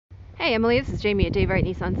Hey Emily, this is Jaimie at Wright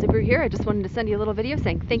Nissan Subaru here. I just wanted to send you a little video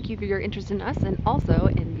saying thank you for your interest in us and also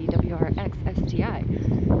in the WRX STI.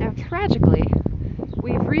 Now tragically,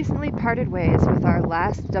 we've recently parted ways with our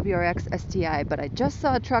last WRX STI, but I just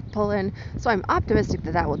saw a truck pull in, so I'm optimistic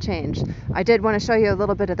that that will change. I did want to show you a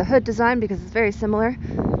little bit of the hood design because it's very similar.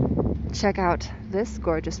 Check out this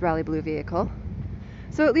gorgeous rally blue vehicle.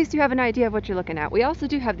 So at least you have an idea of what you're looking at. We also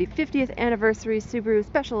do have the 50th anniversary Subaru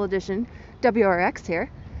Special Edition WRX here,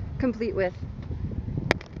 complete with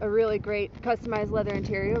a really great customized leather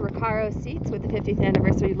interior, Recaro seats with the 50th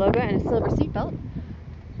anniversary logo and a silver seatbelt.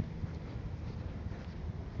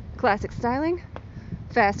 Classic styling,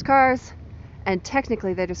 fast cars, and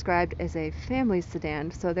technically they're described as a family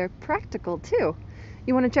sedan, so they're practical too.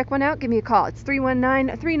 You want to check one out? Give me a call. It's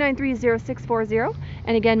 319-393-0640.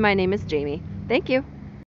 And again, my name is Jaimie. Thank you.